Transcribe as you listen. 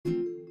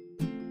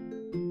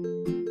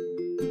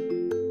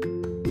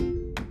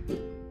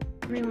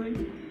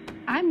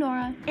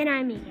Nora. And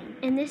I'm Meegan.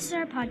 And this is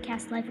our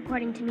podcast, Life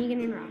According to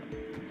Meegan and Rob.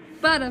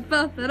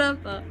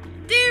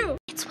 Do.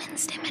 It's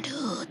Wednesday, my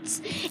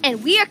dudes.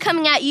 And we are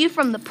coming at you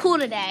from the pool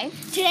today.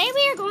 Today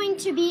we are going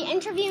to be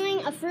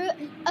interviewing a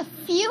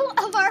few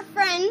of our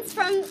friends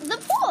from the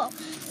pool.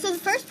 So the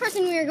first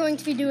person we are going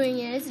to be doing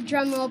is,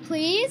 drum roll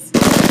please,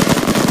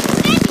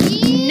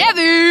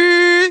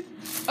 Never.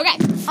 Okay.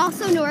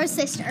 Also Nora's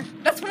sister.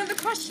 That's one of the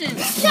questions.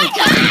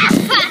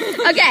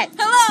 Okay.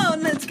 Hello,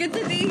 and it's good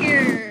to be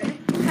here.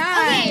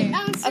 Hi.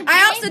 Okay, so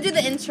I also do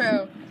the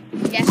intro.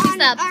 Yes, she's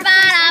the On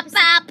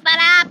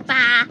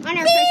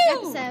our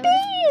first episode.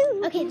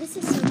 Okay, this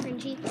is so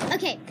cringy.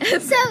 Okay,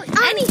 so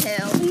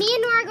Anywho. me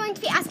and Nora are going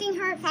to be asking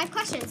her 5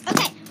 questions.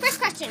 Okay, first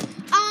question.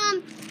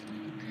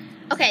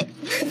 Okay.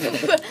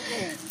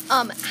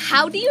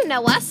 How do you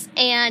know us,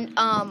 and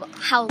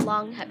how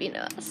long have you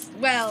known us?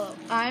 Well,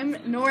 I'm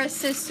Nora's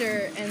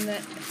sister, and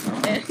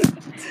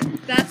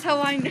that's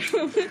how I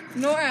know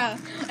Nora.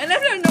 And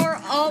I've known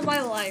Nora all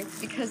my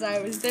life because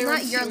I was there. Not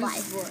when your she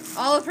was life.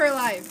 born. All of her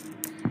life.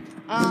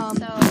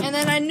 And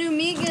then I knew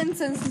Meegan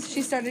since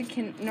she started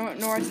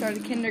Nora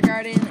started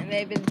kindergarten, and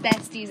they've been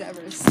besties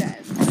ever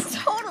since.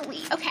 Totally.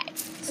 Okay.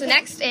 So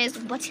next is,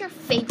 what's your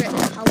favorite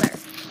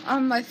color?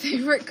 My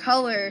favorite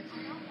color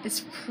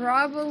is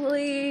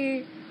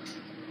probably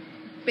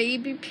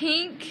baby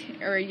pink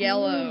or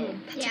yellow.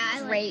 yeah,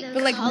 I Great. like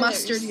But like colors.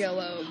 mustard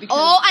yellow. Because,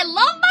 Oh, I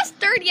love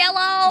mustard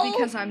yellow.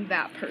 because I'm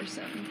that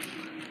person.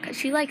 Because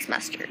she likes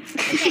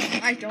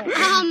mustards. I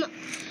don't.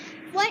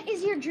 What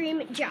is your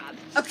dream job?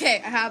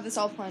 Okay, I have this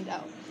all planned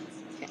out.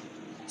 Okay.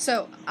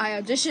 So, I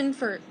auditioned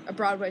for a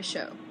Broadway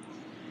show.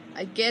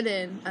 I get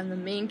in, I'm the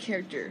main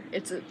character.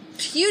 It's a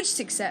huge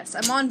success.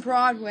 I'm on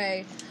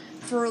Broadway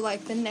for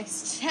like the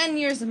next 10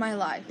 years of my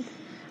life.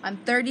 I'm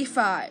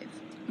 35.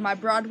 My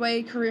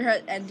Broadway career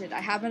has ended. I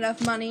have enough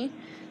money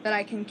that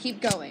I can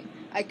keep going.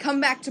 I come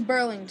back to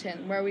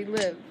Burlington, where we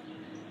live.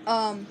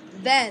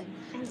 Then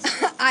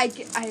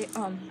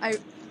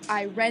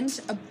I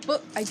rent a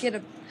book.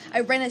 I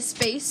rent a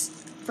space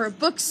for a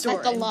bookstore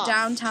Like a in loft.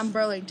 downtown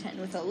Burlington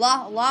with a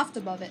loft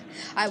above it.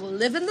 I will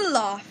live in the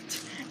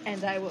loft,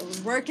 and I will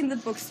work in the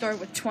bookstore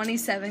with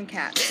 27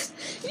 cats.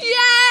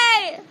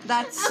 Yay!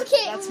 That's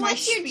my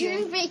what's your spiel.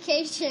 dream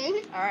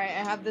vacation? All right,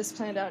 I have this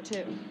planned out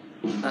too.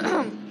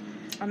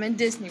 I'm in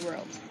Disney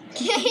World.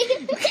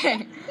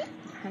 Okay.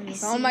 I'm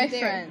with all my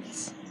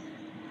friends.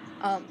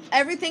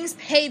 Everything's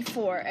paid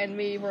for, and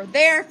we were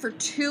there for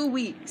 2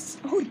 weeks.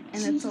 Oh,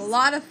 and it's a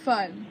lot of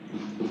fun.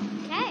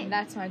 Okay.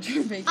 That's my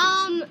dream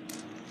vacation.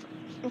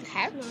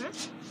 Okay. Nora?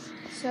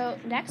 So,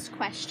 next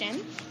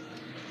question.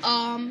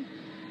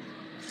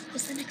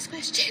 What's the next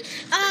question?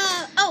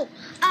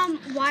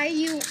 Why are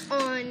you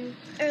on,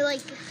 or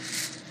like,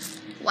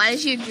 Why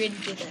did you agree to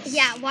do this?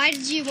 yeah, why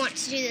did you want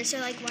to do this, or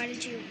like, why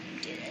did you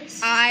do this?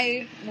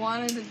 I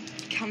wanted to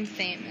become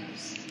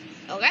famous.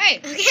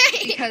 Okay.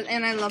 Okay.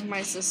 And I love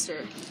my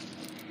sister.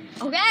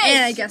 Okay.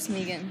 And I guess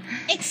Meegan.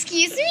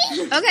 Excuse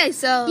me? Okay,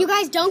 so You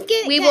guys don't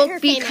we get will her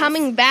be famous.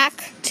 coming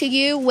back to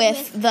you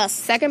with the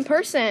second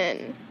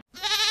person.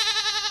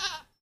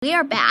 We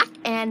are back,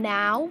 and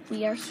now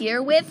we are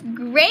here with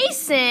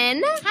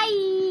Grayson.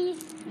 Hi.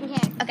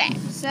 Okay. Okay,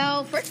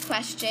 so first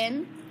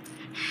question.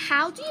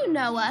 How do you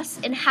know us,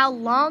 and how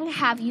long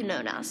have you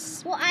known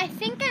us? Well, I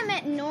think I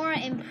met Nora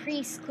in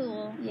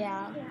preschool,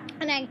 Yeah.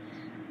 and I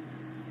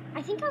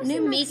think I was New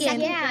in like Meegan. second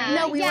grade.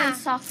 No, we were yeah.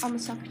 on the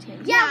soccer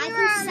team. Yeah, we we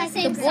were on the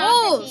same The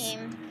soccer Bulls.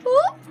 team.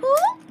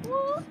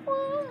 Woo.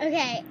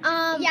 Okay.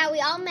 Yeah,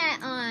 we all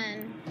met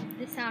on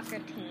the soccer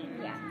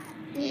team.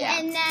 Yeah.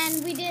 And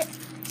then we did.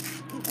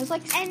 It was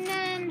like And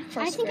then first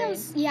I think grade.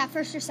 I was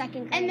first or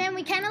second grade. And then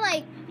we kind of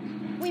like,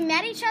 we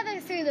met each other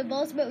through the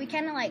Bulls, but we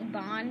kind of like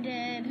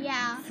bonded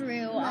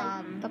through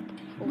the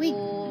we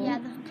pool.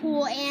 the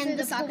pool and Through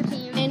the the soccer pool.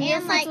 team. And you're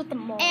and, friends like- with the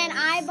moles. and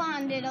I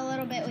bonded a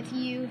little bit with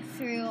you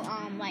through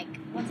like,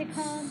 what's it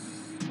called?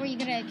 Where you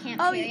go to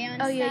Camp Oh, Cheerio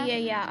and oh stuff.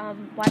 yeah.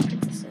 White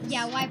princesses.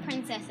 Yeah, White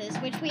Princesses,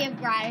 which we have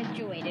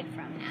graduated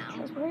from now.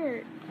 Because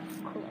we're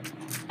cool.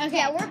 Okay,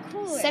 yeah, we're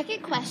cooler.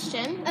 Second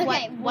question.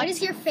 Okay, what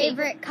is your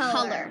favorite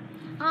color?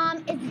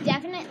 It's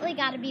definitely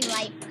got to be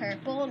light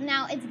purple.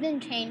 Now, it's been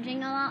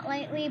changing a lot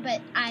lately,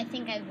 but I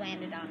think I've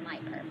landed on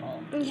light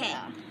purple. Okay.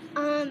 So.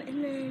 And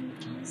then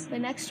The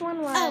next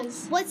one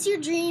was. what's your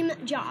dream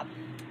job?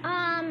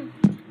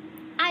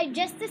 I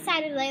just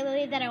decided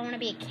lately that I want to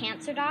be a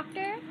cancer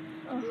doctor.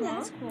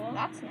 That's cool.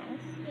 That's nice.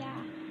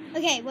 Yeah.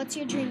 Okay, what's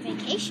your dream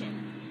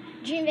vacation?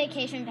 Dream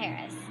vacation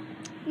Paris.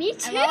 Me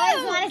too. I've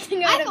always wanted to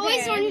go to I've always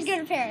Paris. wanted to go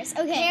to Paris.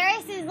 Okay.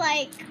 Paris is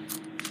like,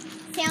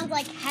 sounds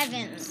like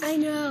heaven. I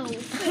know.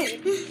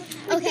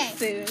 Okay.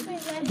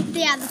 Food.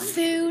 Yeah, the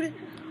food.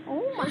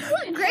 Oh my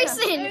god.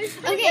 Grayson.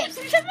 Okay.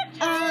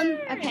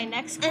 Okay,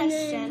 next And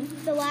question. then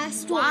the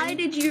last Why one.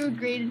 did you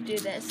agree to do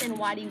this, and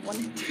why do you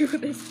want to do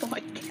this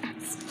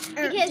podcast?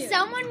 Because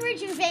someone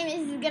rich and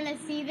famous is gonna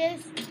see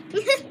this,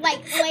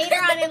 like later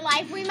on in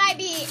life. We might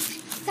be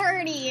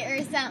 30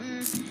 or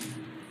something,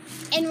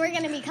 and we're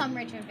gonna become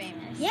rich and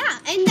famous. Yeah,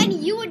 and then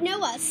you would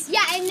know us.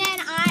 Yeah, and then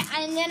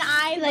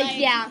I Like,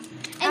 yeah.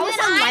 I was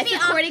on live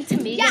recording to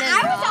Meegan. Yeah,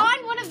 I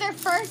was on one of their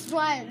first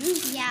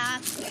ones. Yeah.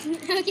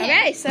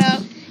 Okay, so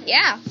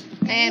yeah,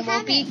 and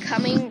we'll be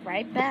coming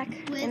right back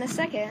in a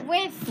second.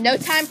 With No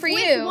time for with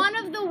you. one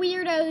of the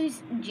weirdos,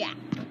 Jack.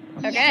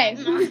 Okay.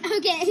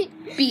 Okay.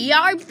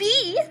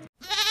 BRB.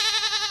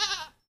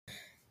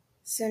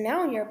 So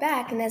now you're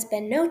back, and there's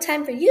been no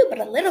time for you, but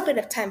a little bit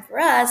of time for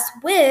us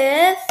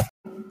with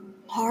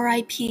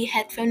RIP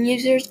headphone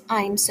users.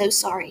 I'm so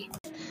sorry.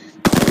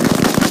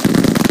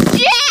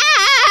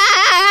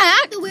 Yeah!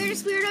 The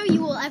weirdest weirdo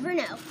you will ever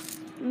know.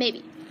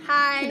 Maybe.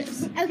 Hi.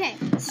 Okay.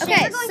 So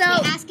Okay, we're going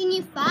to be asking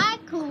you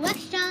 5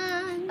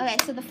 questions. Okay,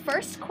 so the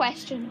first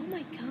question. Oh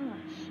my gosh.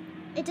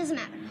 It doesn't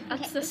matter.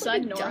 Okay. It's the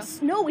sun, Nora.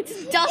 Dust. No,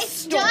 it's dust It's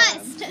storm.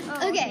 dust.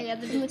 Oh, Okay.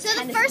 yeah,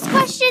 So the first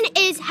question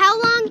is,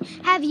 how long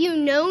have you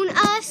known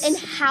us? And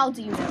how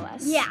do you know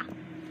us? yeah.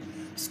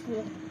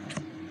 School.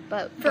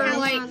 But For How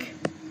like, long?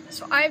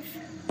 so I've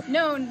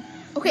known.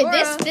 okay,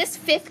 Laura, this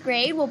 5th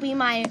grade will be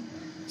my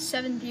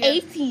 7th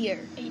year. 8th year.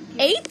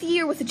 8th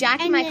year with Jack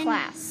in And my then-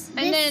 class.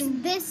 And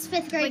then this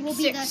 5th grade like will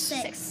be the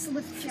sixth. 6th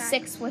with Jack.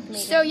 6th with me.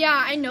 So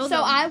yeah, I know So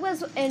them. I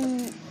was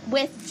in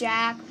with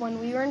Jack when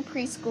we were in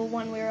preschool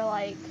when we were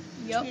like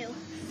Yep.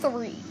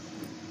 3.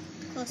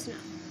 Close enough.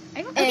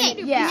 I don't And think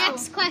I do yeah.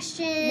 Next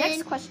question.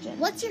 Next question.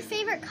 What's your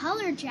favorite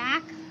color,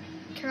 Jack?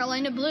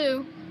 Carolina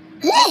Blue.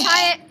 Miss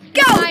Hyatt.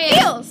 Go Miss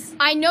Hyatt, Eels!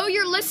 I know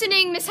you're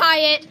listening, Miss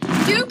Hyatt.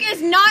 Duke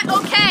is not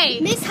okay.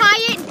 Miss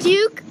Hyatt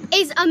Duke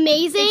is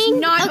amazing. It's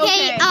not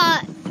okay.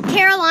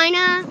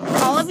 Carolina.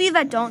 All of you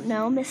that don't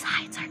know, Miss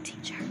Hyatt's our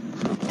teacher.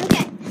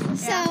 Okay.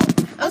 So, Yeah.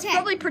 That's okay.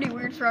 probably pretty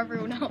weird for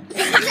everyone else.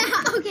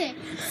 Okay.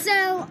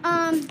 So,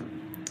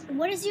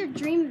 what is your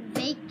dream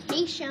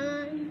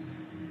vacation?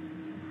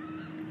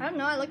 I don't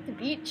know. I like the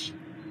beach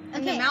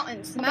and the Okay.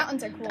 mountains. The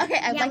mountains are cool. Okay,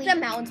 I Yeah, like we the do.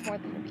 mountains more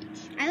than the beach.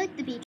 I like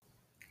the beach.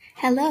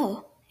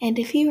 Hello, and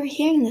if you are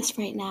hearing this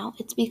right now,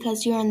 it's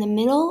because you're in the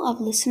middle of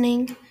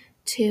listening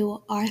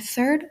to our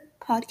 3rd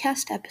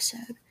podcast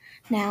episode.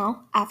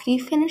 Now, after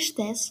you finish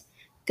this,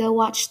 go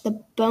watch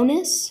the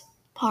bonus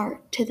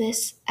part to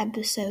this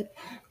episode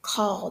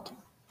called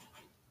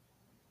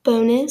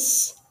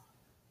Bonus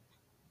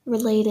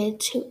Related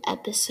to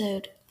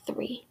Episode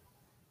 3.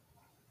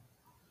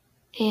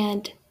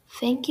 And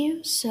thank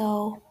you,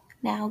 so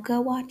now go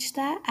watch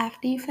that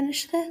after you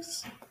finish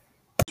this.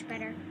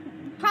 Better.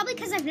 Probably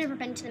because I've never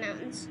been to the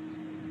mountains.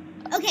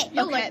 Okay.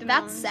 You'll Okay, like the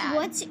that's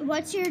mountains. sad.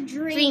 What's your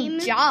Dream dream?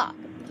 job.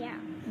 Yeah.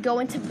 Go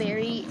into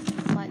very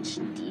much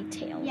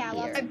detail Yeah.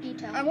 here. Lots of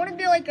detail. I want to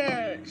be like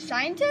a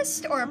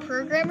scientist or a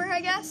programmer,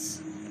 I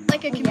guess.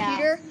 Like a Yeah.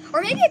 computer.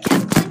 Or maybe a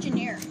chemical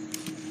engineer.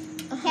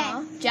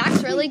 Uh-huh.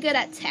 Jack's really good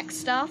at tech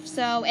stuff,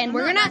 so and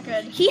we're I'm gonna. not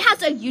that good. He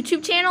has a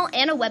YouTube channel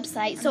and a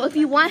website. So if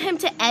you want him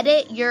to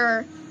edit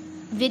your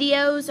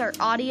videos or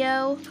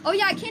audio, Oh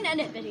yeah, I can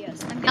edit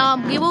videos. I'm good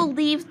at we that. will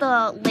leave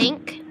the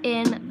link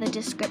in the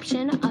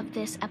description of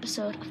this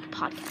episode of the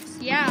podcast.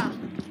 Yeah.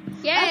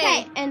 Yay.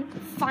 Okay, and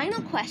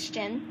final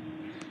question: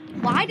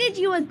 why did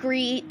you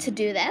agree to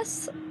do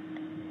this?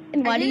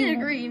 And why I do didn't you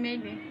agree. You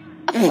made me.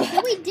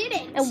 No, we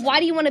didn't. And why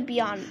do you want to be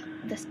on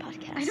this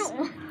podcast? I don't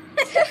want.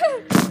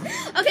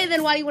 Okay,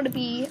 then why do you want to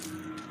be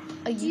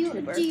a you-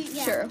 YouTuber?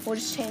 yeah. Sure, we'll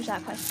just change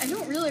that question. I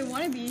don't really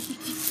want to be.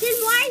 Then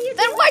why are you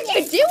Then doing why'd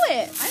it? you do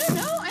it? I don't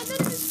know. I thought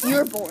it was fun.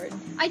 You're bored.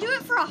 I do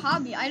it for a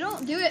hobby. I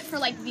don't do it for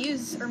like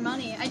views or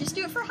money. I just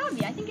do it for a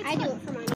hobby. I think it's I fun. do it for money.